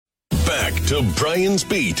Back to Brian's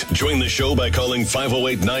Beat. Join the show by calling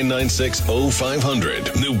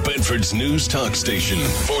 508-996-0500. New Bedford's News Talk Station,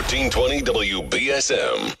 1420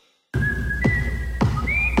 WBSM.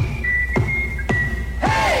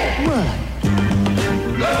 Hey! What?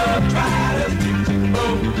 Love Riders,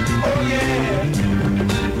 oh yeah.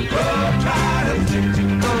 Love Riders,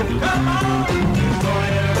 come on.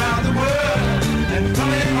 Going around the world and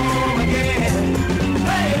coming home again.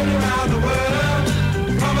 Playing around the world,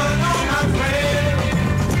 coming on my friend.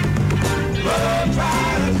 Love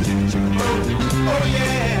Riders, oh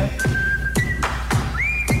yeah.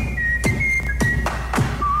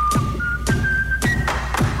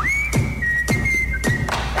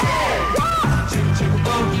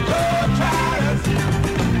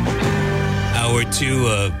 Hour two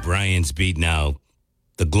of Brian's Beat now.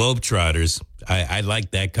 The Globetrotters. I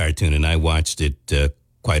like that cartoon, and I watched it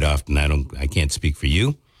quite often. I can't speak for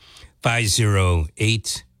you.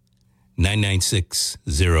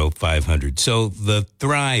 508-996-0500. So the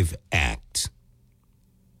Thrive Act.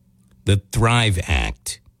 The Thrive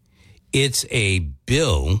Act. It's a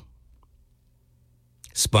bill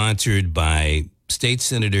sponsored by State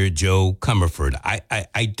Senator Joe Comerford.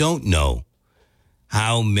 I don't know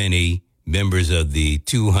how many members of the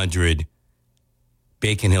 200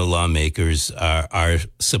 Bacon Hill lawmakers are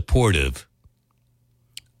supportive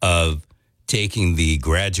of taking the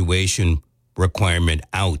graduation requirement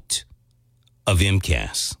out of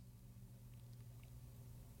MCAS.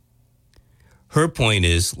 Her point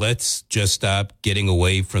is, let's just stop getting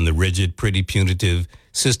away from the rigid, pretty punitive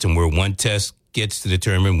system where one test gets to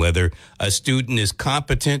determine whether a student is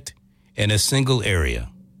competent in a single area.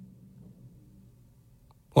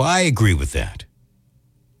 Well, I agree with that.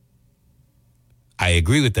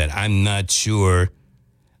 I'm not sure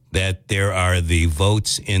that there are the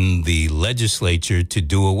votes in the legislature to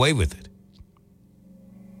do away with it.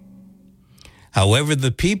 However,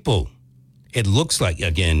 the people, it looks like,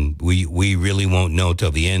 again, we really won't know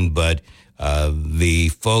till the end, but the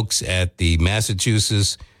folks at the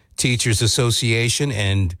Massachusetts Teachers Association,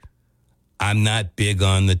 and I'm not big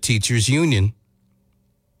on the teachers union,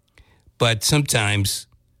 but sometimes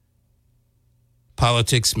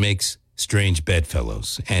politics makes strange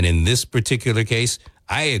bedfellows. And in this particular case,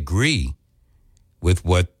 I agree with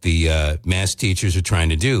what the mass teachers are trying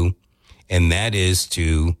to do, and that is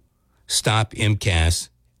to stop MCAS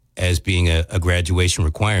as being a graduation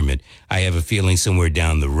requirement. I have a feeling somewhere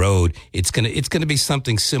down the road, it's gonna be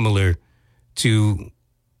something similar to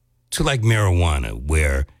like marijuana,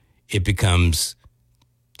 where it becomes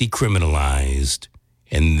decriminalized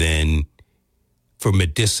and then for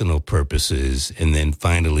medicinal purposes, and then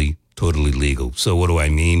finally totally legal. So what do I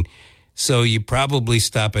mean? So you probably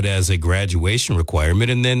stop it as a graduation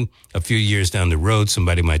requirement, and then a few years down the road,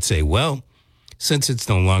 somebody might say, well, since it's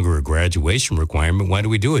no longer a graduation requirement, why do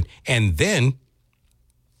we do it? And then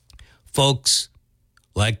folks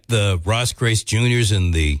like the Ross Grace Juniors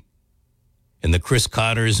and the Chris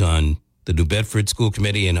Cotters on the New Bedford School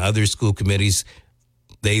Committee and other school committees,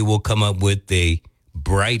 they will come up with a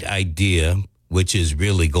bright idea, which is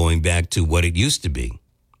really going back to what it used to be.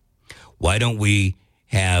 Why don't we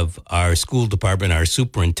have our school department, our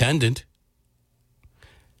superintendent,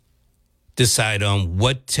 decide on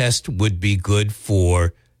what test would be good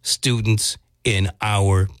for students in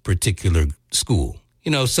our particular school?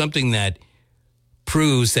 You know, something that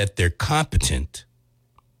proves that they're competent,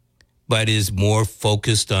 but is more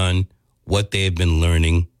focused on what they have been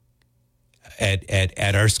learning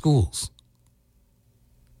at our schools.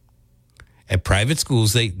 At private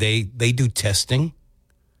schools, they do testing,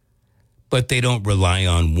 but they don't rely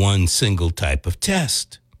on one single type of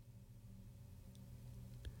test.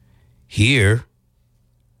 Here,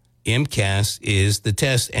 MCAS is the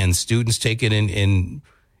test, and students take it in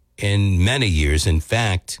many years. In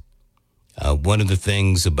fact, one of the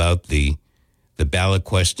things about the ballot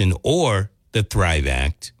question or the Thrive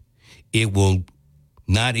Act, it will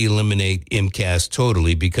not eliminate MCAS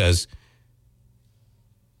totally, because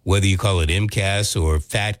whether you call it MCAS or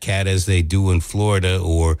Fat Cat as they do in Florida,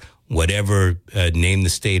 or whatever name the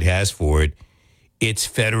state has for it, it's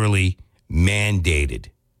federally mandated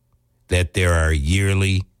that there are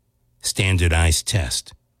yearly standardized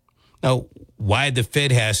tests. Now, why the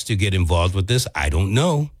Fed has to get involved with this, I don't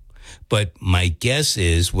know. But my guess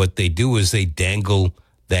is what they do is they dangle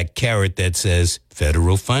that carrot that says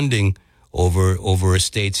federal funding over a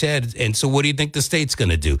state's head. And so what do you think the state's going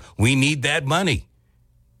to do? We need that money.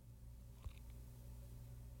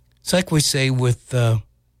 It's like we say with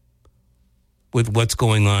what's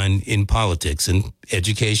going on in politics, and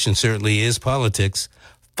education certainly is politics.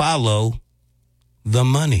 Follow the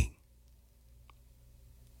money.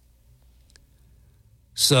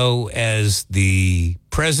 So as the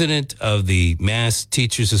president of the Mass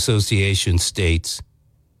Teachers Association states,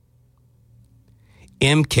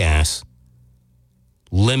 MCAS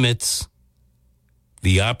limits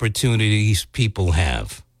the opportunities people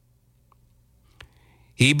have.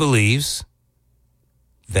 He believes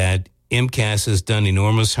that MCAS has done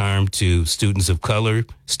enormous harm to students of color,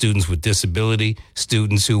 students with disability,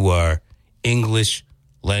 students who are English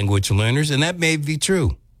language learners, and that may be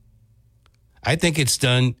true. I think it's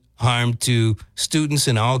done harm to students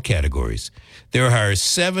in all categories. There are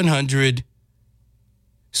 700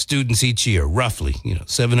 students each year, roughly,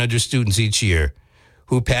 700 students each year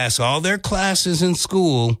who pass all their classes in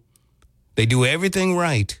school. They do everything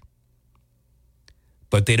right,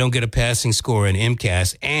 but they don't get a passing score in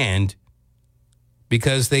MCAS, and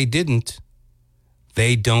because they didn't,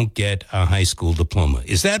 they don't get a high school diploma.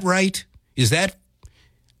 Is that right? Is that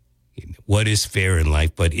what is fair in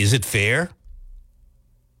life? But is it fair?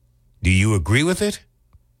 Do you agree with it?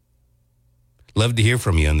 Love to hear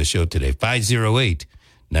from you on the show today.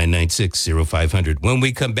 508-996-0500. When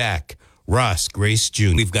we come back, Ross Grace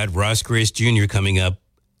Jr. We've got Ross Grace Jr. coming up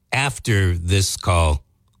after this call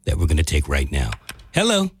that we're going to take right now.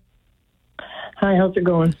 Hello. Hi, how's it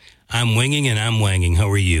going? I'm winging and I'm wanging. How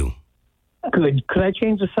are you? Good. Could I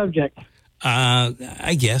change the subject?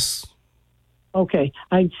 I guess. Okay.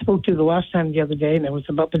 I spoke to you the last time the other day, and it was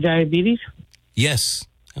about the diabetes. Yes.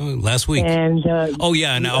 Last week. And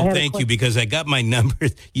thank you, because I got my number.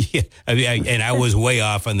 Yeah, and I was way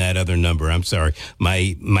off on that other number. I'm sorry.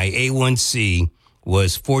 My A1C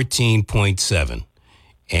was 14.7,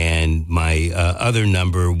 and my other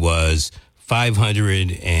number was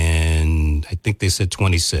 500, and I think they said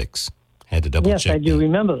 26. Had to double check. Yes, I do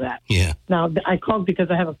remember that. Yeah. Now, I called because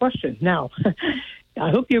I have a question. Now,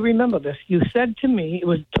 I hope you remember this. You said to me, it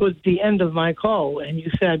was towards the end of my call, and you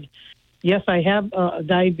said, yes, I have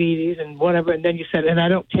diabetes and whatever, and then you said, and I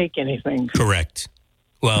don't take anything. Correct.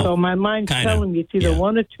 Well, so my mind's telling me it's either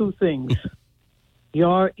one or two things. If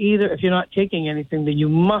you're not taking anything, then you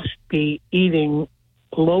must be eating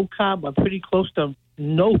low carb or pretty close to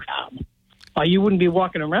no carb, or you wouldn't be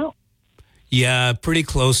walking around. Yeah, pretty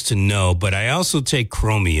close to no, but I also take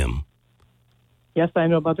chromium. Yes, I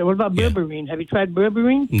know about that. What about berberine? Have you tried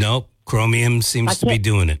berberine? Nope. Chromium seems to be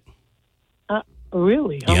doing it.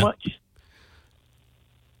 Really? How much?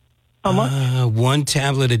 How much? One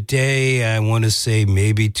tablet a day. I want to say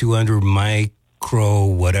maybe 200 micro,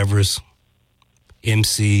 whatever's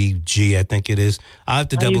MCG, I think it is. I'll have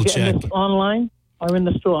to double check. Are you getting this online or in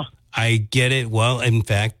the store? I get it. Well, in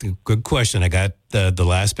fact, good question. I got the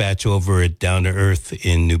last batch over at Down to Earth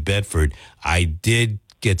in New Bedford. I did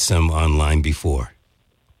get some online before.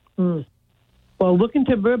 Well, look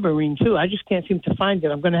into berberine, too. I just can't seem to find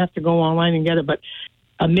it. I'm going to have to go online and get it, but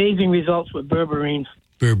amazing results with berberine.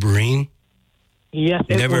 Berberine? Yes,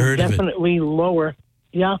 Never heard of it. Definitely lower.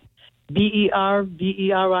 Yeah.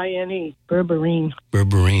 Berberine. Berberine.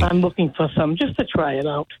 Berberine. I'm looking for some just to try it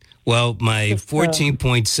out. Well, my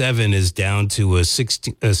 14.7 is down to a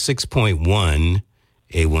 6.1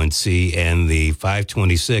 A1C, and the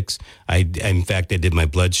 526. In fact, I did my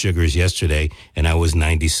blood sugars yesterday, and I was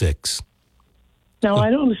 96. Now,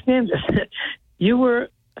 I don't understand this. You were,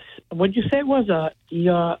 what'd you say it was? The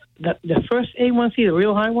first A1C, the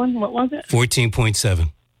real high one? What was it?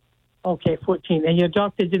 14.7. Okay, 14. And your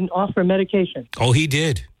doctor didn't offer medication? Oh, he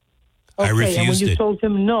did. Okay, I refused and when you it. told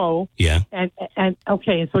him no, and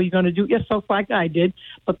okay, and so you're going to do yourself like I did,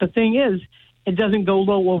 but the thing is, it doesn't go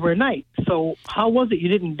low overnight. So how was it you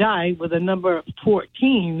didn't die with a number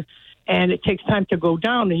 14, and it takes time to go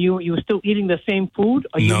down, and you were still eating the same food?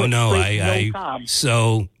 Or No, carbs?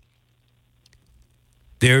 So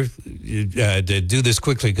there, to do this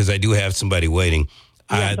quickly because I do have somebody waiting.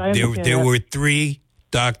 Yes, there were 3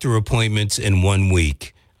 doctor appointments in 1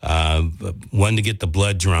 week. One to get the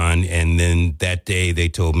blood drawn, and then that day they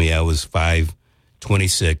told me I was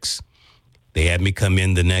 526. They had me come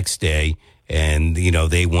in the next day, and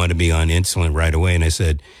they wanted me on insulin right away. And I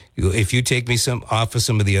said, if you take me off of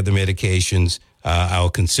some of the other medications, I'll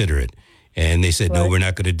consider it. And they said, no, we're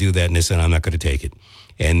not going to do that. And I said, I'm not going to take it.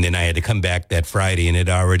 And then I had to come back that Friday, and it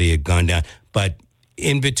already had gone down. But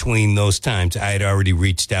in between those times, I had already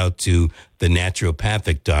reached out to the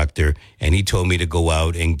naturopathic doctor, and he told me to go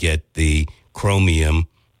out and get the chromium,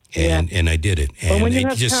 and I did it. And when you it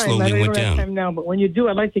have just time, slowly went down. Time now, but when you do,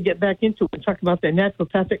 I'd like to get back into it and talk about the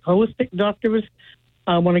naturopathic holistic doctors.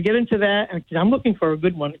 I want to get into that, and I'm looking for a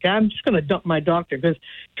good one. I'm just going to dump my doctor because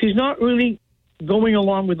she's not really going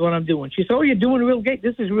along with what I'm doing. She said, oh, you're doing real great.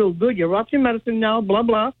 This is real good. You're off your medicine now, blah,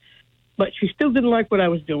 blah. but she still didn't like what I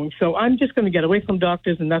was doing. So I'm just going to get away from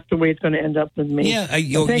doctors, and that's the way it's going to end up with me. Yeah,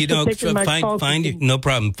 no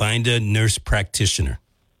problem. Find a nurse practitioner.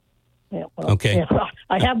 Yeah, well, okay. Yeah.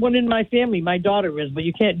 I have one in my family. My daughter is, but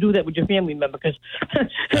you can't do that with your family member because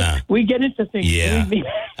we get into things. Yeah,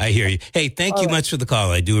 I hear you. Hey, thank you much for the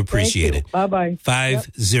call. I do appreciate it. Bye-bye.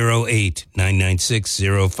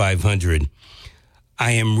 508-996-0500.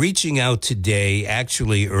 I am reaching out today.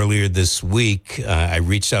 Actually, earlier this week, I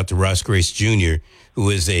reached out to Ross Grace Jr., who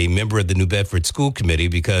is a member of the New Bedford School Committee,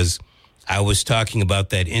 because I was talking about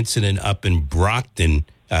that incident up in Brockton,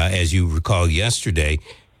 as you recall, yesterday.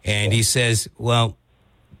 And he says, well,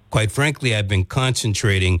 quite frankly, I've been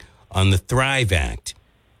concentrating on the Thrive Act.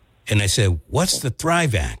 And I said, what's the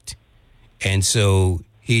Thrive Act? And so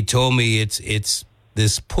he told me it's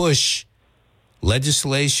this push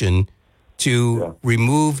legislation to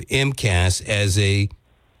remove MCAS as a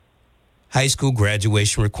high school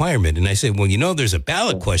graduation requirement. And I said, well, there's a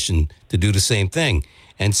ballot question to do the same thing.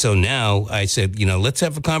 And so now I said, let's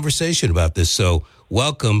have a conversation about this. So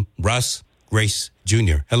welcome, Russ Grace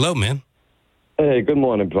Jr. Hello, man. Hey, good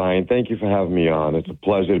morning, Brian. Thank you for having me on. It's a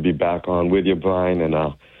pleasure to be back on with you, Brian, and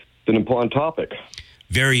it's an important topic.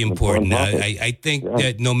 Very important. I think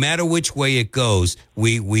that no matter which way it goes,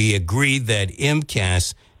 we agree that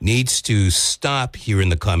MCAS needs to stop here in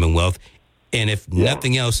the Commonwealth, and if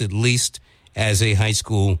nothing else, at least as a high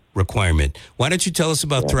school requirement. Why don't you tell us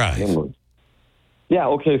about Thrive? Yeah,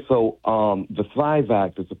 okay, so the Thrive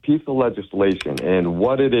Act is a piece of legislation, and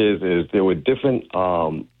what it is there were different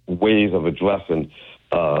ways of addressing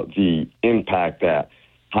the impact that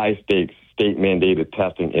high-stakes, state-mandated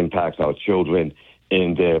testing impacts our children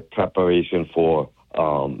in their preparation for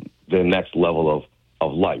their next level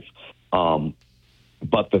of life.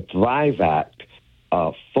 But the Thrive Act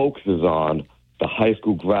focuses on the high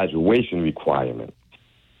school graduation requirement.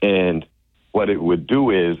 And what it would do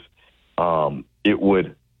is it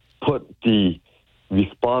would put the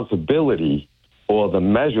responsibility or the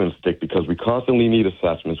measuring stick, because we constantly need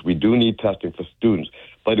assessments, we do need testing for students,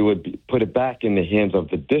 but it would put it back in the hands of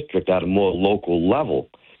the district at a more local level.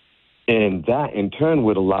 And that, in turn,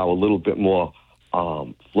 would allow a little bit more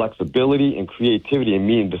flexibility and creativity in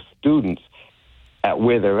meeting the students at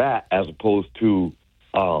where they're at, as opposed to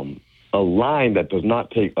a line that does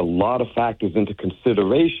not take a lot of factors into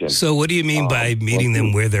consideration. So what do you mean by meeting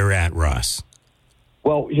them where they're at, Ross?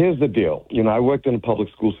 Well, here's the deal. I worked in the public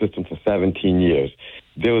school system for 17 years.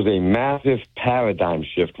 There was a massive paradigm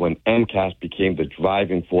shift when MCAS became the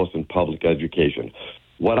driving force in public education.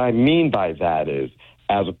 What I mean by that is,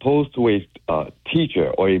 as opposed to a teacher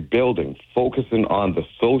or a building focusing on the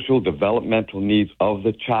social developmental needs of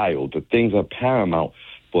the child, the things are paramount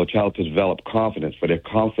for a child to develop confidence, for their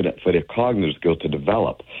cognitive skills to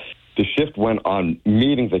develop. The shift went on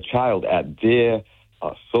meeting the child at their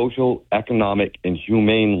social, economic, and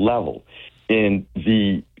humane level. And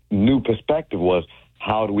the new perspective was,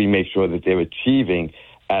 how do we make sure that they're achieving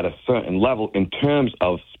at a certain level in terms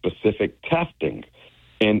of specific testing?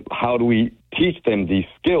 And how do we teach them these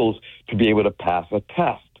skills to be able to pass a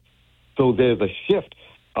test? So there's a shift.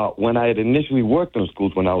 When I had initially worked in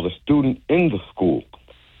schools, when I was a student in the school,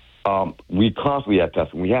 we constantly had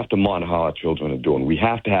testing. We have to monitor how our children are doing. We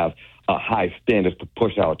have to have high standards to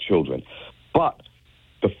push our children. But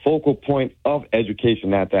the focal point of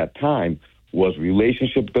education at that time was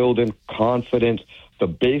relationship building, confidence, the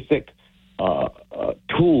basic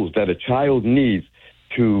tools that a child needs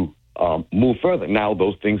to move further. Now,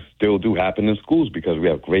 those things still do happen in schools because we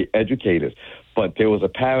have great educators. But there was a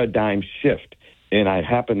paradigm shift, and I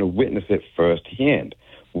happened to witness it firsthand.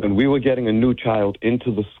 When we were getting a new child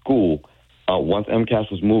into the school, once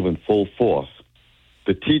MCAS was moving full force,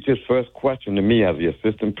 the teacher's first question to me as the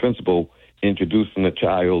assistant principal introducing the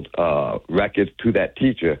child records to that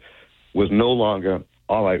teacher was no longer,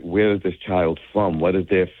 all right, where is this child from? What is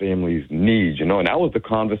their family's needs? And that was the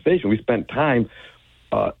conversation. We spent time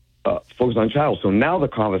focused on child. So now the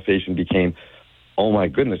conversation became, oh my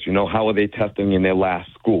goodness, how are they testing in their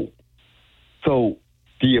last school? So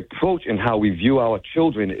the approach and how we view our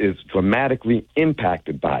children is dramatically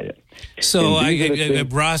impacted by it. So,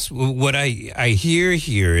 Ross, what I hear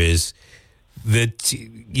here is that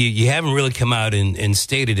you haven't really come out and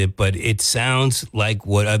stated it, but it sounds like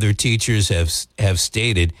what other teachers have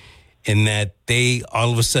stated, in that they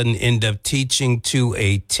all of a sudden end up teaching to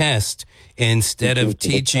a test instead of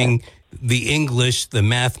teaching the English, the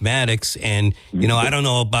mathematics, and, I don't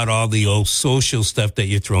know about all the old social stuff that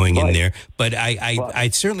you're throwing in there, but I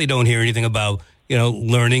certainly don't hear anything about,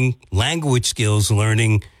 learning language skills,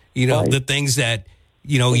 learning, the things that,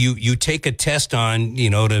 you take a test on,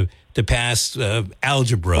 to pass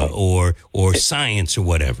algebra or science or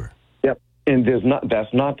whatever. Yep. And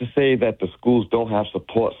that's not to say that the schools don't have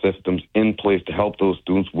support systems in place to help those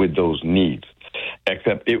students with those needs,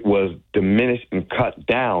 except it was diminished and cut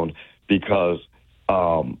down because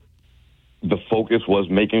the focus was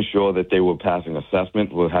making sure that they were passing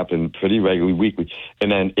assessment, will happen pretty regularly, weekly,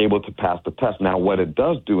 and then able to pass the test. Now, what it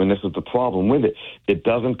does do, and this is the problem with it, it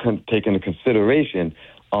doesn't take into consideration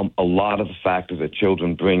a lot of the factors that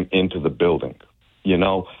children bring into the building. You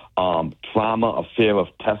know, trauma, a fear of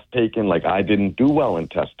test taking, like I didn't do well in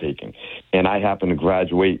test taking, and I happened to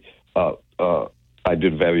graduate I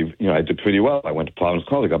did pretty well. I went to Providence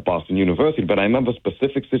College, got Boston University, but I remember a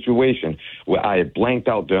specific situation where I had blanked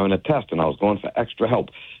out during a test and I was going for extra help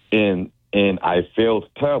and I failed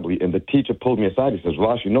terribly. And the teacher pulled me aside. He says,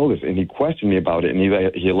 "Ross, you know this," and he questioned me about it,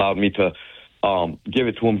 and he allowed me to give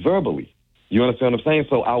it to him verbally. You understand what I'm saying?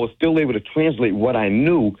 So I was still able to translate what I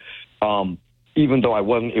knew, even though I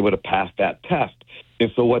wasn't able to pass that test.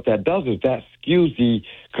 And so what that does is that skews the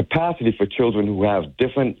capacity for children who have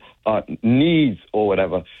different needs or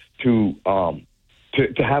whatever to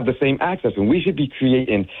have the same access. And we should be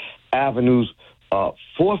creating avenues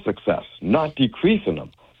for success, not decreasing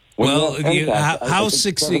them. Let's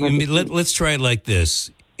try it like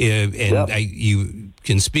this. You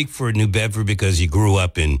can speak for New Bedford because you grew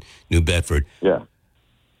up in New Bedford. Yeah.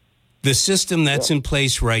 The system that's in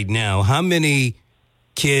place right now, how many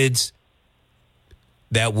kids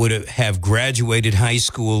that would have graduated high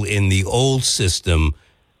school in the old system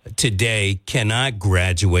today cannot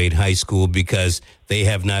graduate high school because they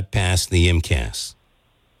have not passed the MCAS?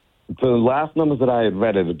 The last numbers that I had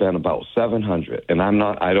read had been about 700, and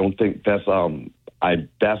I don't think that's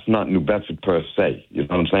that's not New Bedford per se. You know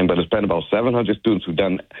what I'm saying? But it's been about 700 students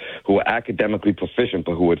who are academically proficient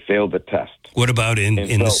but who had failed the test. What about in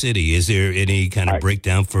the city? Is there any kind of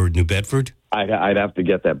breakdown for New Bedford? I'd have to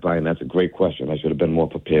get that, Brian. That's a great question. I should have been more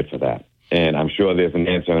prepared for that. And I'm sure there's an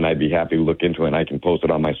answer, and I'd be happy to look into it, and I can post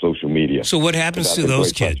it on my social media. So what happens to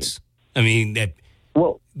those kids? Question. I mean,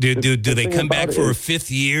 do they come back for a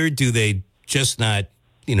fifth year? Do they just not,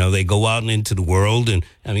 they go out and into the world? And,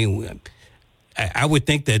 I mean, I would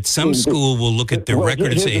think that some school will look at their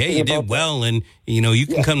record and say, hey, you did well, and, you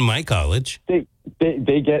can come to my college. They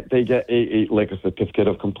get a certificate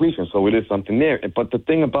of completion, so it is something there. But the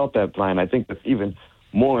thing about that, Brian, I think that's even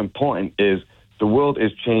more important is the world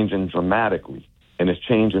is changing dramatically, and it's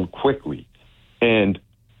changing quickly. And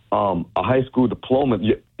a high school diploma,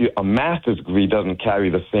 a master's degree doesn't carry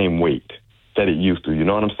the same weight that it used to. You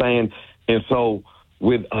know what I'm saying? And so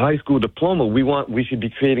with a high school diploma, we should be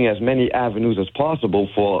creating as many avenues as possible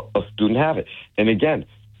for a student to have it. And again,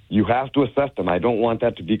 you have to assess them. I don't want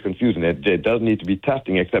that to be confusing. There does need to be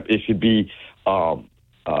testing, except it should be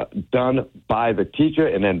done by the teacher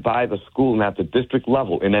and then by the school and at the district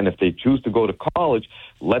level. And then if they choose to go to college,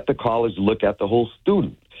 let the college look at the whole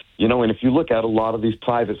student. And if you look at a lot of these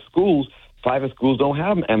private schools don't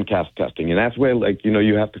have MCAS testing. And that's where,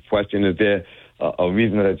 you have to question, is there a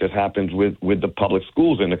reason that it just happens with the public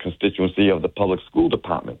schools in the constituency of the public school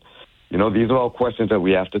department? These are all questions that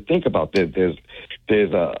we have to think about. There's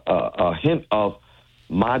a hint of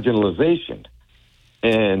marginalization,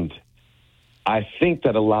 and I think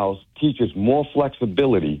that allows teachers more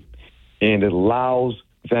flexibility, and it allows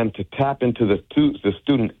them to tap into the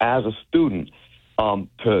student as a student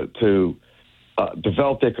to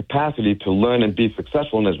develop their capacity to learn and be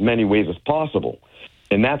successful in as many ways as possible.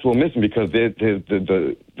 And that's what we're missing because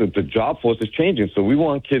the job force is changing. So we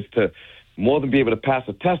want kids to more than be able to pass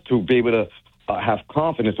a test, to be able to have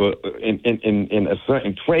confidence in a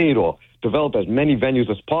certain trade or develop as many venues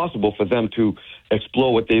as possible for them to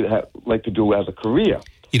explore what they like to do as a career.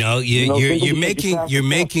 You're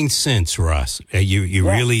making sense, Ross. You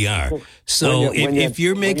really are. So if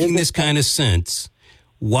you're making this kind of sense,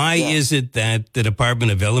 why is it that the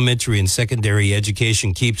Department of Elementary and Secondary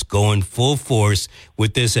Education keeps going full force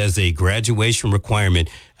with this as a graduation requirement?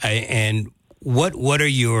 And what are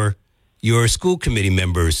your school committee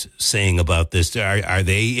members saying about this? Are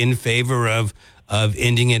they in favor of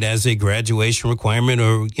ending it as a graduation requirement,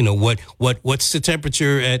 or what's the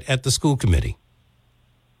temperature at the school committee?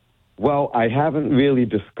 Well, I haven't really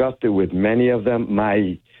discussed it with many of them.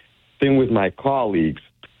 My thing with my colleagues,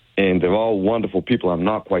 and they're all wonderful people, I'm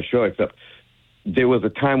not quite sure, except there was a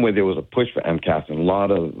time where there was a push for MCAS, and a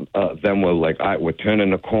lot of them were like, all right, we're turning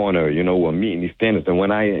the corner, we're meeting these standards. And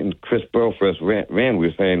when I and Chris Burrow first ran, we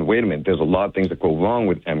were saying, wait a minute, there's a lot of things that go wrong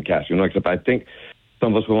with MCAS, except I think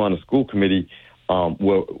some of us who were on the school committee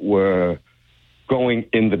were going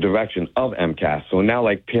in the direction of MCAS. So now,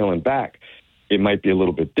 peeling back, it might be a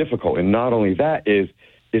little bit difficult. And not only that is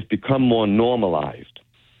it's become more normalized.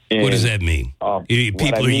 And, what does that mean?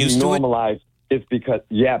 People are used to normalized, it's because,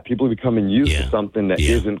 people are becoming used to something that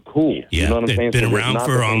isn't cool. Yeah, you know what I'm saying? Been around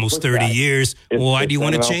for almost 30 years. Well, why do you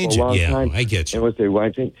want to change it? Yeah, time. I get you.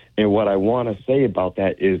 And what I want to say about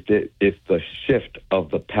that is that it's the shift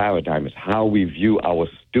of the paradigm. It's how we view our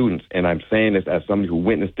students. And I'm saying this as somebody who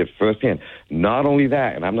witnessed it firsthand. Not only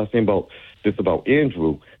that, and I'm not saying about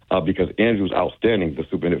Andrew, because Andrew's outstanding, the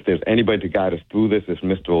superintendent. If there's anybody to guide us through this, it's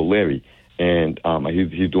Mr. O'Leary. And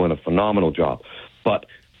he's doing a phenomenal job. But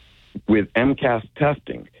with MCAS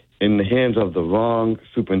testing in the hands of the wrong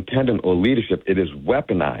superintendent or leadership, it is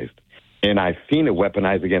weaponized. And I've seen it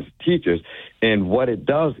weaponized against teachers. And what it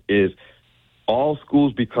does is all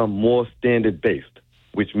schools become more standard-based,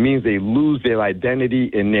 which means they lose their identity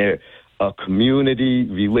in their community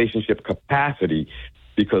relationship capacity,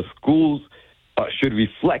 because schools should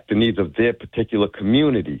reflect the needs of their particular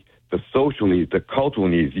community, the social needs, the cultural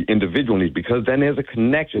needs, the individual needs, because then there's a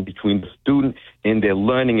connection between the student and their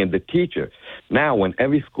learning and the teacher. Now, when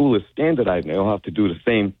every school is standardized and they all have to do the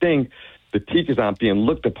same thing, the teachers aren't being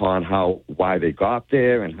looked upon why they got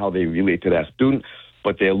there and how they relate to that student,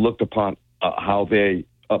 but they're looked upon how they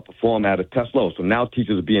perform at a test level. So now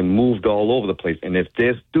teachers are being moved all over the place, and if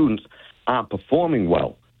their students aren't performing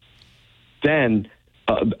well, then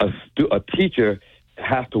a teacher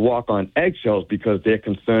has to walk on eggshells because they're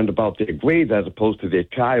concerned about their grades as opposed to their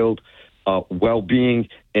child well-being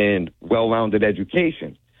and well-rounded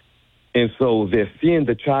education. And so they're seeing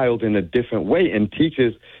the child in a different way, and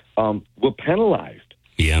teachers were penalized.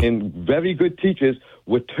 Yeah. And very good teachers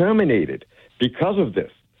were terminated because of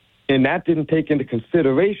this. And that didn't take into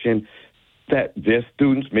consideration that their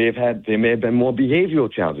students may have been more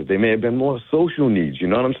behavioral challenges. They may have been more social needs. You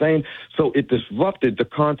know what I'm saying? So it disrupted the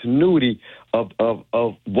continuity of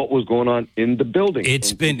what was going on in the building.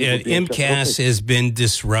 It's been, MCAS has been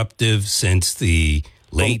disruptive since the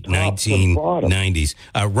late 1990s.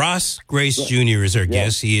 Ross Grace Jr. is our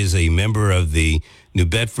guest. He is a member of the New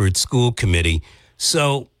Bedford School Committee.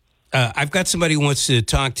 So I've got somebody who wants to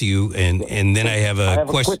talk to you, and then I have a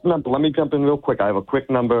question. A quick number. Let me jump in real quick. I have a quick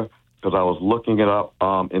number because I was looking it up.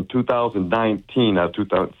 In 2019, there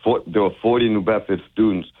were 40 New Bedford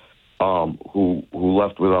students who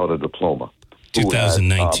left without a diploma.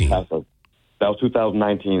 2019. That was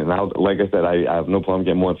 2019, and like I said, I have no problem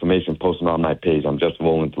getting more information posted on my page. I'm just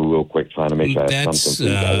rolling through real quick, trying to make that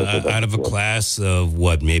something. That's out of a class of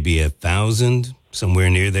what, maybe 1,000, somewhere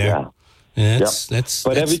near there. Yeah.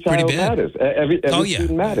 But every child matters. Every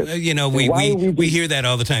student matters. We hear that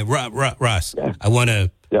all the time. Ross, I want to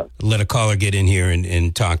let a caller get in here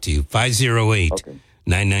and talk to you.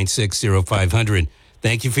 508-996-0500.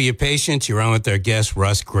 Thank you for your patience. You're on with our guest,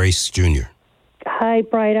 Ross Grace Jr. Hi,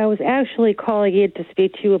 Bright. I was actually calling in to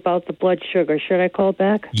speak to you about the blood sugar. Should I call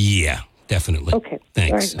back? Yeah, definitely. Okay.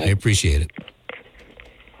 Thanks. Right. I appreciate it.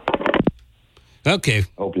 Okay.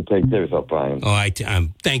 Hope you take care of yourself, Brian. Oh,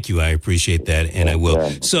 thank you. I appreciate that, and I will.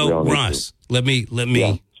 Yeah, so, Ross, let me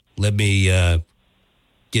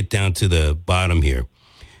get down to the bottom here.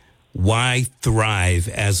 Why Thrive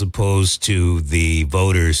as opposed to the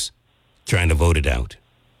voters trying to vote it out?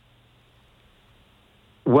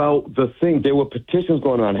 Well, there were petitions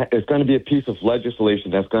going on. It's going to be a piece of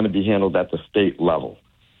legislation that's going to be handled at the state level.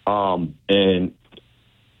 And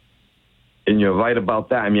you're right about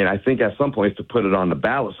that. I mean, I think at some point it's to put it on the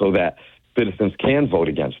ballot so that citizens can vote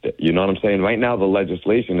against it. You know what I'm saying? Right now, the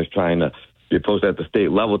legislation is trying to be posted at the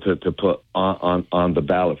state level to put on the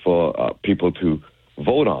ballot for people to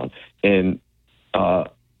vote on. And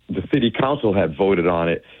the city council had voted on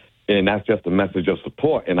it, and that's just a message of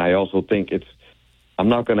support. And I also think I'm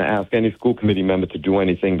not going to ask any school committee member to do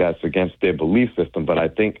anything that's against their belief system, but I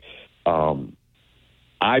think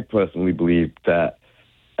I personally believe that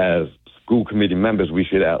as school committee members, we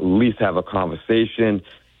should at least have a conversation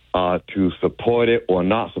to support it or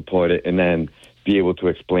not support it, and then be able to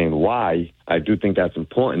explain why. I do think that's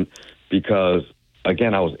important because,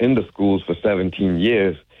 again, I was in the schools for 17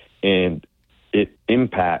 years, and it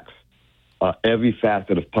impacts every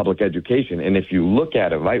facet of public education. And if you look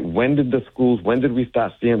at it, right, when did we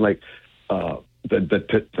start seeing, like,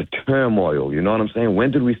 the turmoil? You know what I'm saying?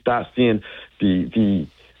 When did we start seeing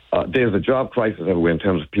there's a job crisis everywhere in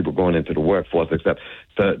terms of people going into the workforce, except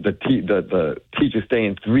the teachers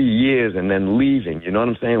staying 3 years and then leaving. You know what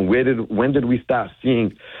I'm saying? When did we start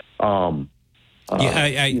seeing? I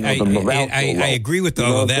agree with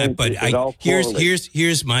all of that, but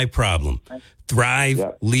here's my problem.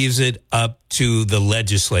 Thrive leaves it up to the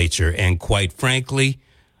legislature, and quite frankly,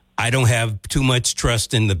 I don't have too much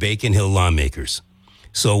trust in the Bacon Hill lawmakers.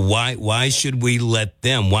 So why should we let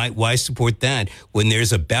them? Why support that when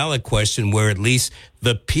there's a ballot question where at least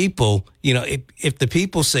the people, if the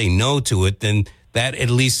people say no to it, then that at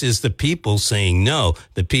least is the people saying no.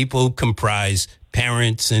 The people comprise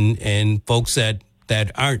parents and folks that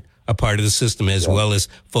aren't a part of the system as well as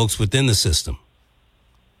folks within the system.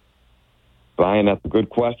 Brian, that's a good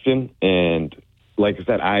question. And like I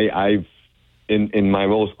said, I've in my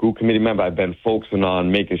role as school committee member, I've been focusing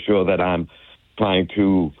on making sure that I'm trying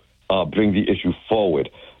to bring the issue forward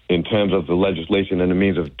in terms of the legislation and the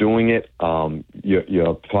means of doing it.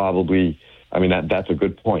 You're probably, that's a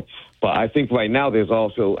good point. But I think right now there's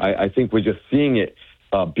also, I think we're just seeing it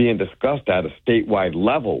being discussed at a statewide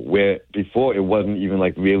level where before it wasn't even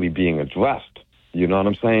like really being addressed. You know what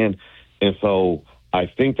I'm saying? And so I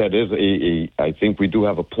think that is I think we do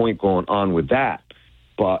have a point going on with that.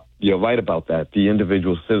 But you're right about that, the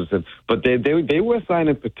individual citizens. But they were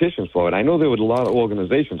signing petitions for it. I know there were a lot of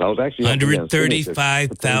organizations. I was actually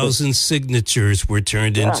 135,000 signatures were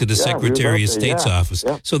turned into the Secretary of State's office.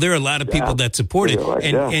 Yeah. So there are a lot of people that support it.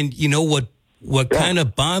 And you know what kind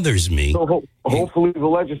of bothers me? So hopefully the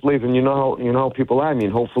legislators, and you know how people are. I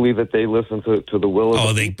mean, hopefully that they listen to the will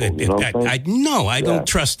of the people. I don't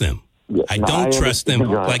trust them. Yeah. I don't trust them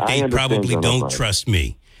like they probably don't trust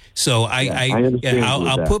me. So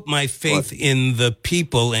I'll put my faith in the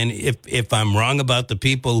people, and if I'm wrong about the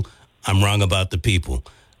people, I'm wrong about the people.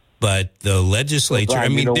 But the legislature,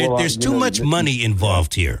 there's too much money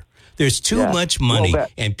involved here. There's too much money,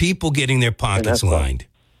 and people getting their pockets lined.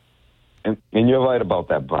 And you're right about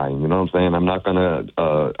that, Brian. You know what I'm saying? I'm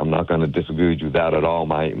not gonna disagree with you that at all.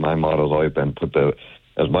 My motto's always been put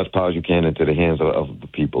as much power as you can into the hands of the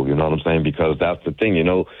people. You know what I'm saying? Because that's the thing.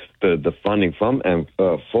 The funding for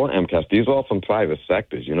MCAS, these are all from private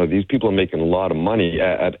sectors. These people are making a lot of money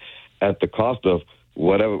at the cost of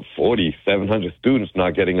whatever 700 students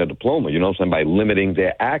not getting a diploma. You know what I'm saying? By limiting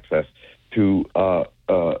their access to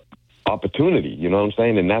opportunity. You know what I'm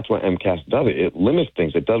saying? And that's what MCAS does. It limits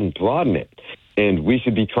things. It doesn't broaden it. And we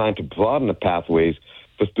should be trying to broaden the pathways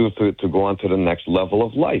for students to go on to the next level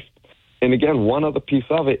of life. And again, one other piece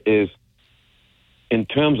of it is in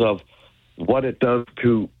terms of what it does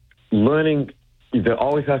to learning. There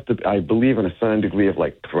always has to, I believe, in a certain degree of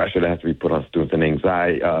like pressure that has to be put on students and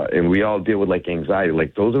anxiety. And we all deal with like anxiety.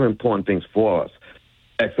 Like those are important things for us.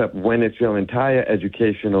 Except when it's your entire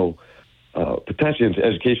educational potential,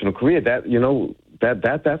 educational career, that's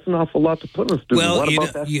an awful lot to put on a student. Well, what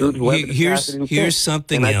about that student? Here's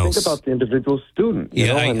something else. else. I think about the individual student.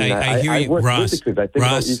 I hear you, Ross. I think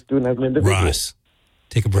about each student as an individual. Ross,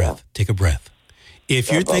 take a breath. Yeah. Take a breath.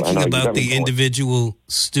 If you're thinking about the individual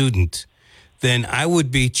student, then I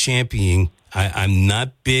would be championing. I'm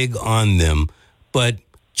not big on them, but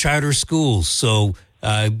charter schools. So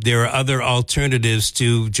there are other alternatives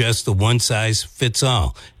to just the one size fits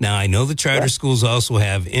all. Now, I know the charter schools also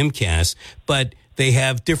have MCAS, but they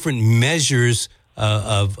have different measures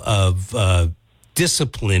of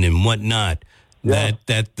discipline and whatnot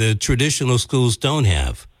that the traditional schools don't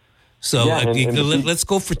have. So let's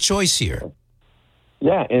go for choice here.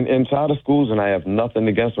 Yeah, and charter schools, and I have nothing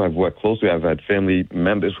against them. I've worked closely. I've had family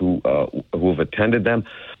members who have attended them.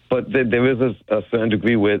 But there is a certain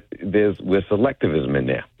degree where there's selectivism in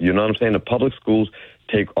there. You know what I'm saying? The public schools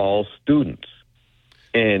take all students.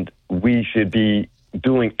 And we should be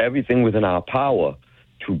doing everything within our power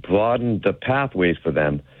to broaden the pathways for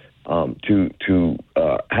them to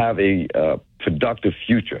have a productive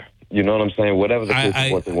future. You know what I'm saying? Whatever the case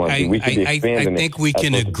is what they want to do. We should be expanding I think we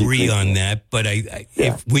can agree on that. But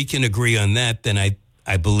if we can agree on that, then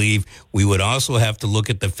I believe we would also have to look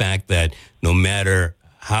at the fact that no matter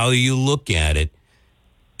how you look at it,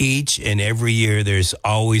 each and every year there's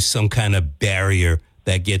always some kind of barrier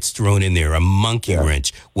that gets thrown in there, a monkey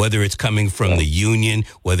wrench, whether it's coming from the union,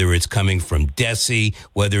 whether it's coming from DESE,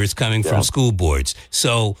 whether it's coming from school boards.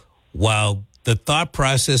 So while the thought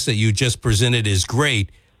process that you just presented is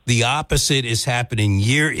great, the opposite is happening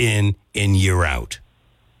year in and year out.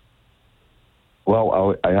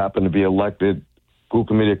 Well, I happened to be elected school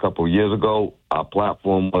committee a couple of years ago. Our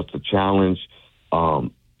platform was to challenge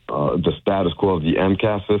the status quo of the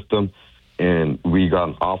MCAS system, and we got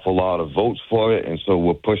an awful lot of votes for it, and so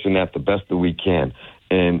we're pushing that the best that we can.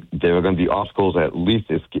 And there are going to be obstacles. At least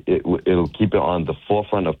it'll keep it on the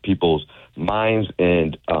forefront of people's minds,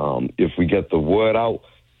 and if we get the word out,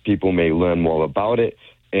 people may learn more about it.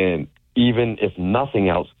 And even if nothing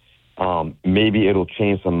else, maybe it'll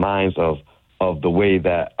change some minds of the way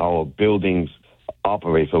that our buildings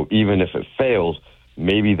operate. So even if it fails,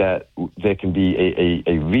 maybe that there can be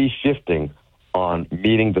a reshifting on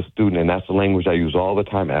meeting the student, and that's the language I use all the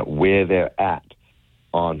time, at where they're at.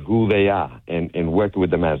 on who they are and working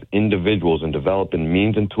with them as individuals and developing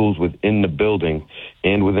means and tools within the building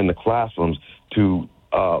and within the classrooms to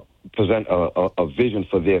present a vision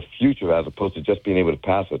for their future as opposed to just being able to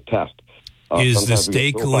pass a test. Is the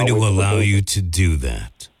state going to allow you to do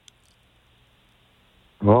that?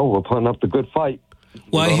 Well, we're putting up the good fight.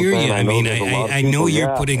 Well, I hear you. I know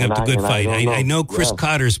you're putting up the good fight. I know Chris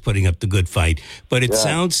Cotter's putting up the good fight. But it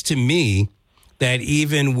sounds to me that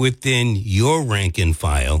even within your rank and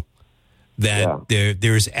file, that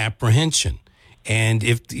there's apprehension. And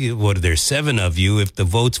if there's 7 of you, if the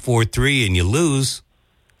vote's 4-3 and you lose,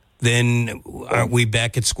 then aren't we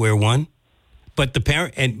back at square one? But the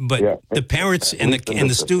parents and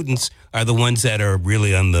the students are the ones that are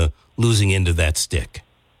really on the losing end of that stick.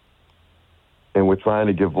 And we're trying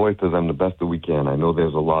to give voice to them the best that we can. I know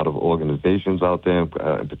there's a lot of organizations out there, in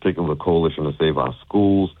particular the Coalition to Save Our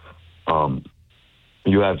Schools.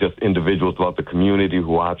 You have just individuals throughout the community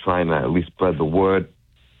who are trying to at least spread the word.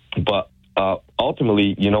 But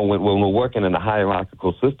ultimately, when we're working in a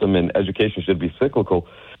hierarchical system and education should be cyclical,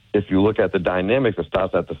 if you look at the dynamics, it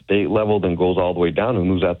starts at the state level, then goes all the way down, and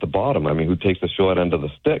who's at the bottom? I mean, who takes the short end of the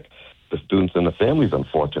stick? The students and the families,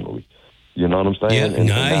 unfortunately. You know what I'm saying?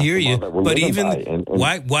 Yeah, I hear you. But even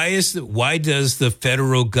why does the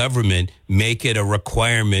federal government make it a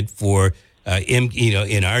requirement for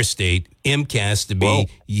in our state MCAS to be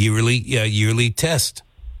yearly test?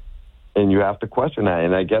 And you have to question that.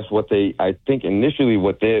 And I guess I think initially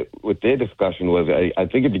what their discussion was, I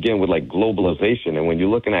think it began with like globalization. And when you're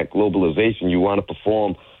looking at globalization, you want to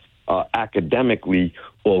perform academically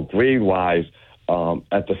or grade-wise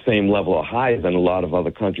at the same level or higher than a lot of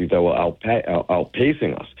other countries that were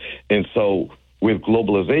outpacing us. And so with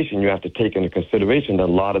globalization, you have to take into consideration that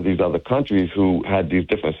a lot of these other countries who had these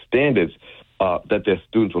different standards that their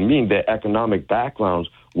students were meeting, their economic backgrounds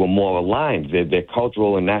were more aligned. Their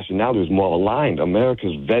cultural and nationality was more aligned. America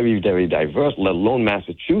is very, very diverse, let alone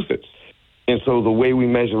Massachusetts. And so the way we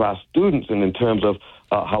measure our students and in terms of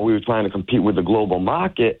how we were trying to compete with the global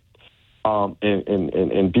market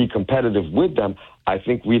and be competitive with them, I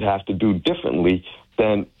think we'd have to do differently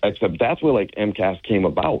than, except that's where like MCAS came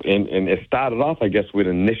about. And it started off, I guess, with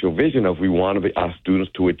an initial vision of we wanted our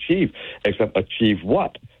students to achieve, except achieve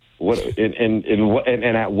what?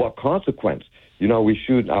 And at what consequence? Are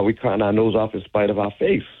we cutting our nose off in spite of our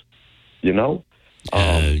face?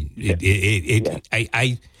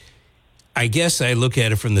 I guess I look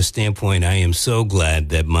at it from the standpoint, I am so glad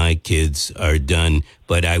that my kids are done,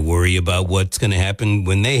 but I worry about what's going to happen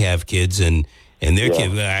when they have kids and their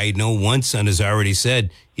kids. I know one son has already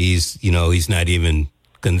said he's not even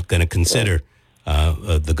going to consider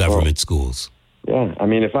the government schools. Yeah, I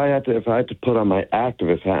mean, if I had to put on my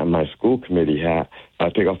activist hat and my school committee hat,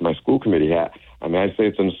 I'd take off my school committee hat. I mean, I'd say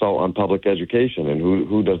it's an assault on public education, and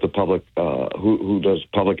who does the public who does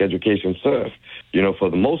public education serve? For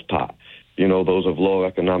the most part, those of low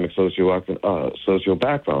economic socio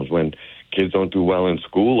backgrounds. When kids don't do well in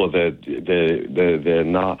school, or they're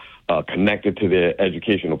not connected to their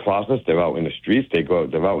educational process, they're out in the streets. They go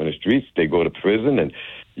to prison, and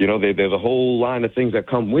there's a whole line of things that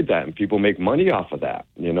come with that, and people make money off of that.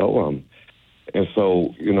 And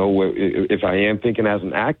so, if I am thinking as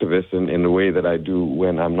an activist in the way that I do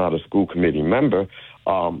when I'm not a school committee member,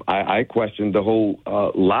 I question the whole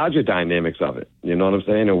larger dynamics of it. You know what I'm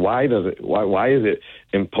saying? And why is it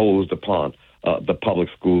imposed upon the public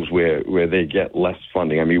schools where they get less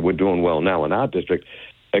funding? I mean, we're doing well now in our district,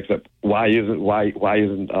 except why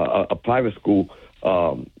isn't a private school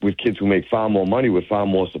with kids who make far more money with far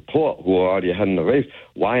more support, who are already ahead in the race,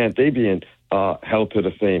 why aren't they being held to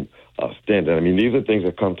the same standard? I mean, these are things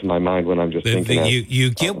that come to my mind when I'm just thinking. You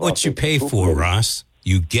get what you pay for, Ross.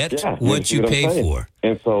 You get what you pay for.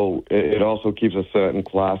 And so it also keeps a certain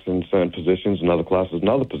class in certain positions, another class in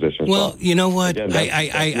other positions. Well, you know what? Again,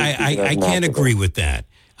 I can't agree with that.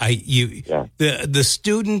 The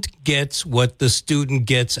student gets what the student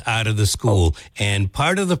gets out of the school, and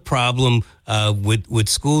part of the problem with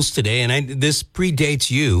schools today, and this predates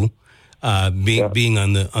you being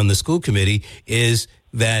on the school committee, is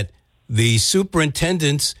that the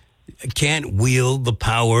superintendents can't wield the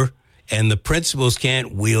power, and the principals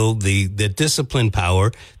can't wield the discipline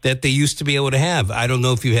power that they used to be able to have. I don't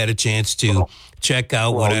know if you had a chance to check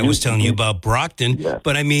out what I was telling you about Brockton,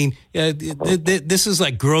 but I mean, this is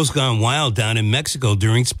like Girls Gone Wild down in Mexico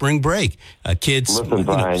during spring break. Kids Listen,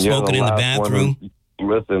 Brian, smoking in the bathroom.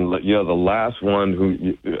 You're the last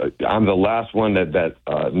one I'm the last one that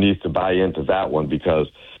needs to buy into that one,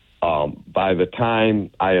 because by the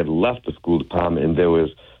time I had left the school department and there was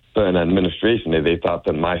certain administration there, they thought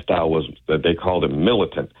that my style was, that they called it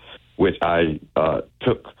militant, which I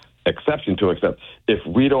took exception to, except if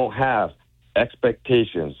we don't have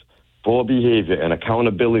expectations for behavior and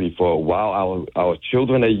accountability for while our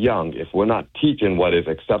children are young, if we're not teaching what is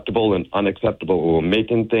acceptable and unacceptable, or we're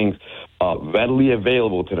making things readily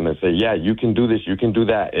available to them and say, yeah, you can do this, you can do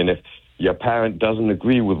that. And if your parent doesn't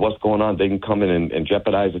agree with what's going on, they can come in and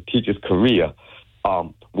jeopardize a teacher's career.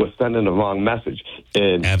 We're sending the wrong message.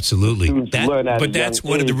 And absolutely. But that's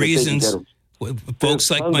one of the reasons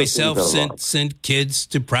folks like myself sent kids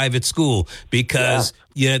to private school, because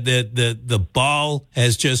the ball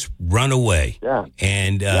has just run away. Yeah.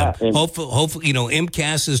 And hopefully,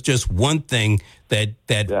 MCAS is just one thing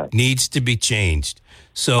that needs to be changed.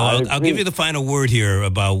 So I'll give you the final word here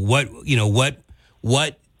about what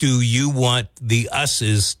do you want the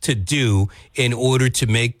us's to do in order to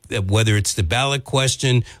make, whether it's the ballot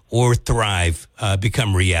question or Thrive,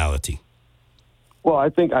 become reality? Well, I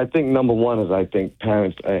think number one is I think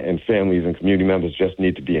parents and families and community members just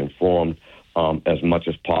need to be informed as much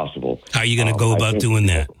as possible. How are you going to go about doing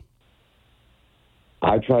that?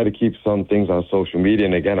 I try to keep some things on social media,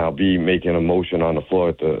 and again, I'll be making a motion on the floor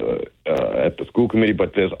at the school committee.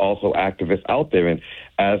 But there's also activists out there, and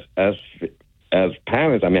as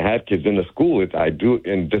parents, I mean, I have kids in the school. I do,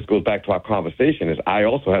 and this goes back to our conversation, is I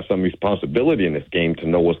also have some responsibility in this game to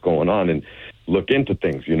know what's going on and look into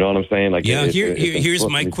things. You know what I'm saying? Like, here's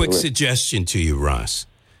my quick suggestion to you, Ross.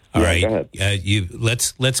 All right, go ahead.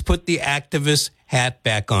 Let's put the activist hat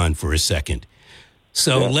back on for a second.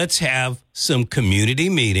 So let's have some community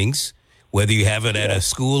meetings, whether you have it at a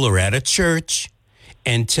school or at a church,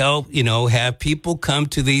 and have people come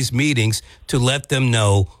to these meetings to let them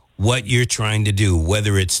know what you're trying to do,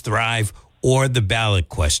 whether it's Thrive or the ballot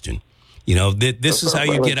question. This is how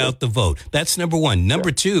you get out the vote. That's number one.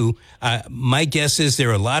 Number two, my guess is there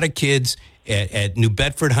are a lot of kids at New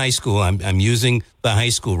Bedford High School. I'm using the high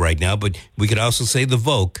school right now, but we could also say the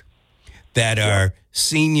Voc, that are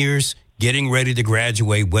seniors getting ready to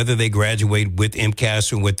graduate, whether they graduate with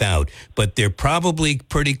MCAS or without. But they're probably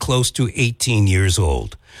pretty close to 18 years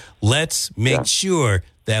old. Let's make sure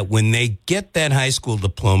that when they get that high school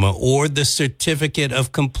diploma or the certificate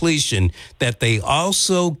of completion, that they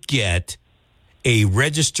also get a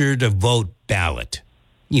register to vote ballot,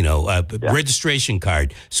 registration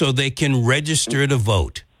card, so they can register to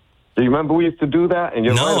vote. Do you remember we used to do that? And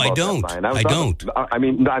no, I don't. I don't. I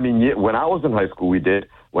mean, when I was in high school, we did.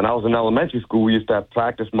 When I was in elementary school, we used to have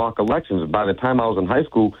practice mock elections. By the time I was in high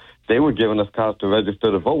school, they were giving us cards to register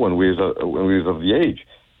to vote when we was of the age.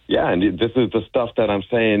 Yeah, and this is the stuff that I'm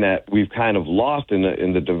saying that we've kind of lost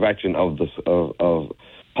in the direction of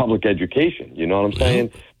public education. You know what I'm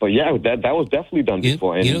saying? But yeah, that was definitely done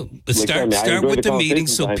before. And but start with the meeting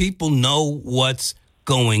so people know what's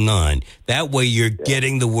going on. That way you're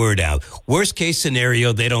getting the word out. Worst case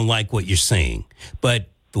scenario, they don't like what you're saying. But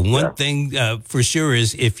the one thing for sure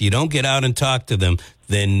is if you don't get out and talk to them,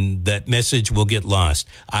 then that message will get lost.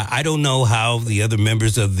 I don't know how the other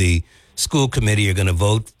members of the school committee are going to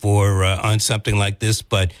vote for on something like this,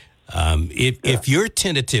 but if you're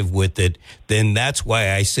tentative with it, then that's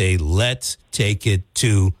why I say let's take it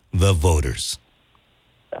to the voters.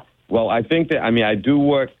 Well, I think that, I do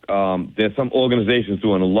work, there's some organizations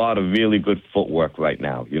doing a lot of really good footwork right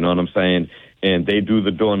now, you know what I'm saying? And they do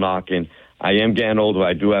the door knocking. I am getting older,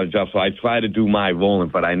 I do have a job, so I try to do my role,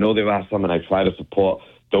 but I know there are some, and I try to support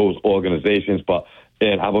those organizations,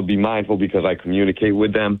 and I will be mindful because I communicate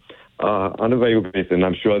with them on a regular basis, and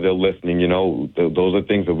I'm sure they're listening. Those are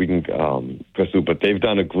things that we can pursue, but they've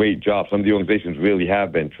done a great job. Some of the organizations really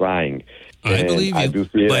have been trying. I believe you. I do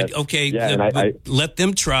see but let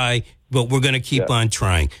them try, but we're going to keep on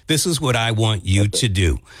trying. This is what I want you to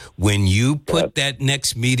do. When you put that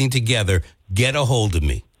next meeting together, get a hold of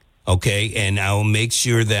me, okay? And I'll make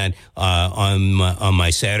sure that on my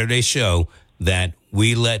Saturday show that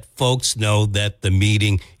we let folks know that the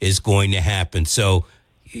meeting is going to happen. So,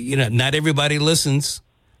 not everybody listens,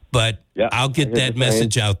 but I'll get that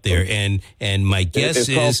message out there. And my guess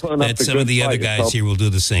is that some of the other guys here will do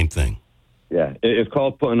the same thing. Yeah, it's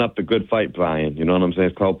called putting up the good fight, Brian. You know what I'm saying?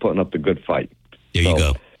 It's called putting up the good fight. There you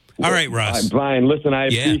go. All right, Ross. Brian, listen, I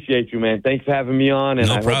appreciate you, man. Thanks for having me on,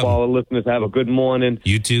 and I hope all the listeners have a good morning.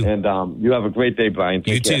 You too. And you have a great day, Brian.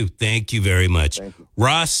 Take care. You too. Thank you very much.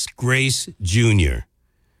 Ross Grace Jr.,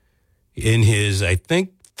 in his, I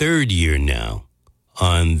think, third year now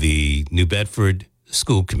on the New Bedford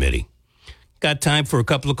School Committee. Got time for a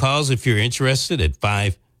couple of calls if you're interested at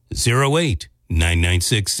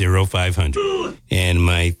 508-996-0500. And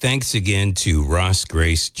my thanks again to Ross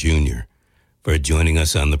Grace Jr. for joining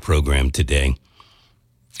us on the program today.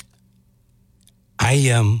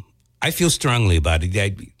 I feel strongly about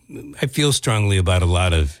it. I feel strongly about a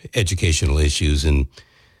lot of educational issues, and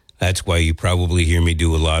that's why you probably hear me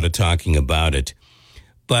do a lot of talking about it.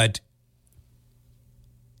 But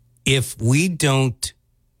if we don't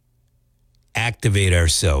activate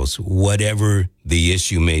ourselves, whatever the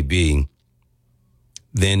issue may be,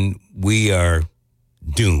 then we are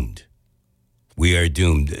doomed. We are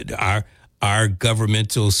doomed. Our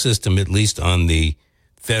governmental system, at least on the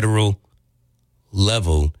federal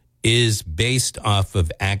level, is based off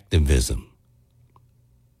of activism.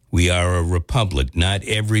 We are a republic. Not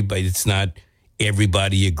everybody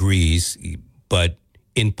agrees, but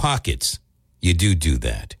in pockets, you do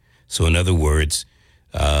that. So in other words,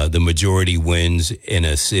 the majority wins in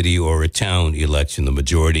a city or a town election. The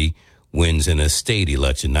majority wins in a state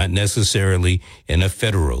election, not necessarily in a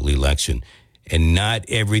federal election. And not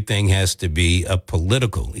everything has to be a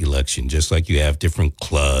political election, just like you have different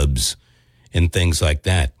clubs and things like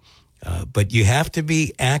that. But you have to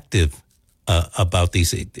be active about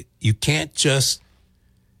these. You can't just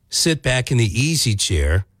sit back in the easy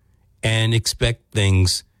chair and expect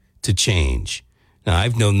things to change. Now,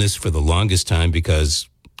 I've known this for the longest time because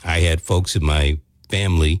I had folks in my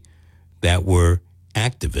family that were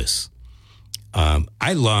activists.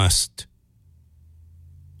 I lost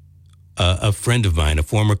a friend of mine, a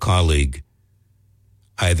former colleague,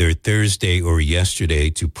 either Thursday or yesterday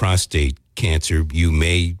to prostate cancer. You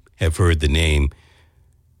may have heard the name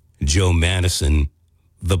Joe Madison,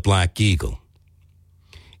 the Black Eagle.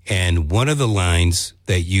 And one of the lines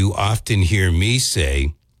that you often hear me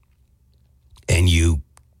say, and you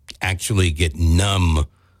actually get numb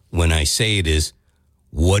when I say it, is,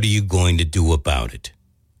 what are you going to do about it?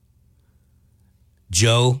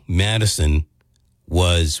 Joe Madison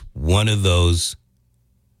was one of those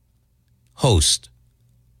hosts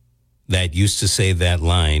that used to say that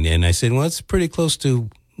line. And I said, well, it's pretty close to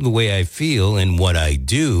the way I feel and what I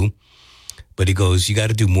do. But he goes, you got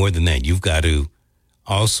to do more than that. You've got to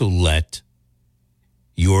also let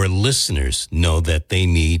your listeners know that they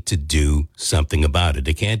need to do something about it.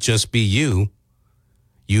 It can't just be you.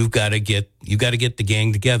 You've got to get the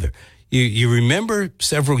gang together. You remember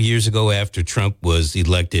several years ago after Trump was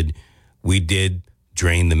elected, we did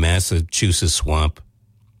drain the Massachusetts swamp.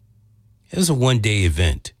 It was a one-day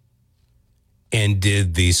event. And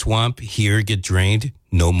did the swamp here get drained?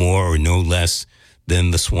 No more or no less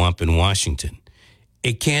than the swamp in Washington.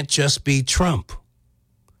 It can't just be Trump.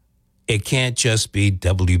 It can't just be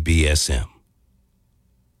WBSM.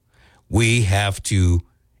 We have to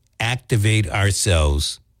activate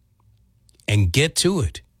ourselves and get to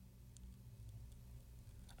it.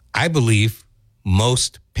 I believe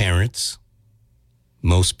most parents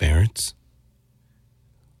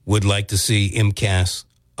would like to see MCAS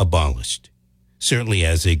abolished, certainly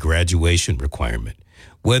as a graduation requirement,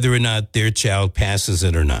 whether or not their child passes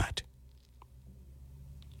it or not.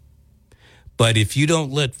 But if you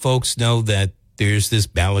don't let folks know that there's this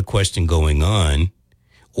ballot question going on,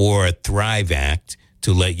 or a Thrive Act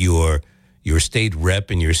to let your state rep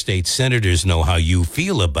and your state senators know how you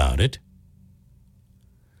feel about it,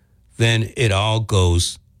 then it all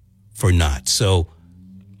goes for naught. So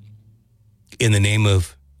in the name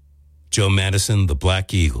of Joe Madison, the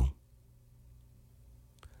Black Eagle,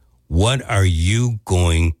 what are you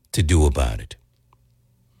going to do about it?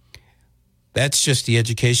 That's just the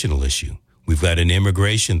educational issue. We've got an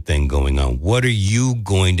immigration thing going on. What are you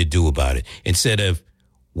going to do about it? Instead of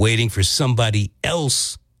waiting for somebody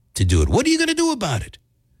else to do it, what are you going to do about it?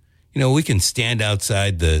 You know, we can stand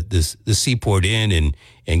outside the Seaport Inn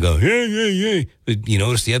and go, yay, yay, yay. But you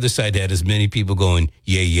notice the other side had as many people going,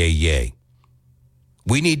 yay, yay, yay.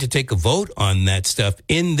 We need to take a vote on that stuff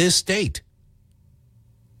in this state.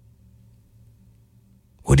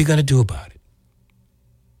 What are you going to do about it?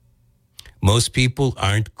 Most people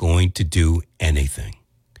aren't going to do anything.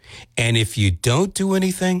 And if you don't do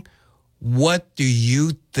anything, what do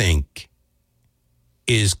you think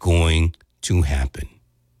is going to happen?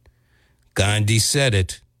 Gandhi said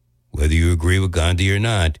it, whether you agree with Gandhi or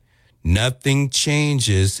not, nothing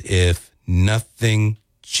changes if nothing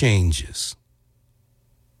changes.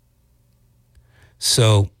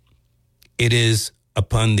 So it is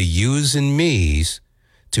upon the yous and me's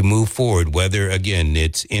to move forward, whether, again,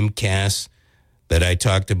 it's MCAS that I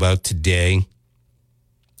talked about today.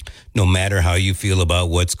 No matter how you feel about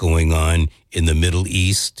what's going on in the Middle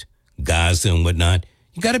East, Gaza and whatnot,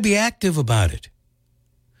 you got to be active about it.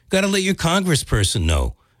 Got to let your congressperson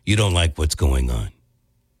know you don't like what's going on.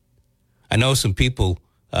 I know some people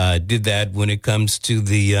did that when it comes to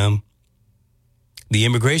the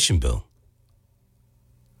immigration bill.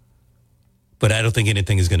 But I don't think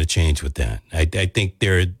anything is going to change with that. I think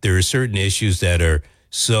there are certain issues that are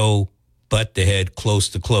so butt to head, close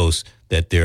to close, that they're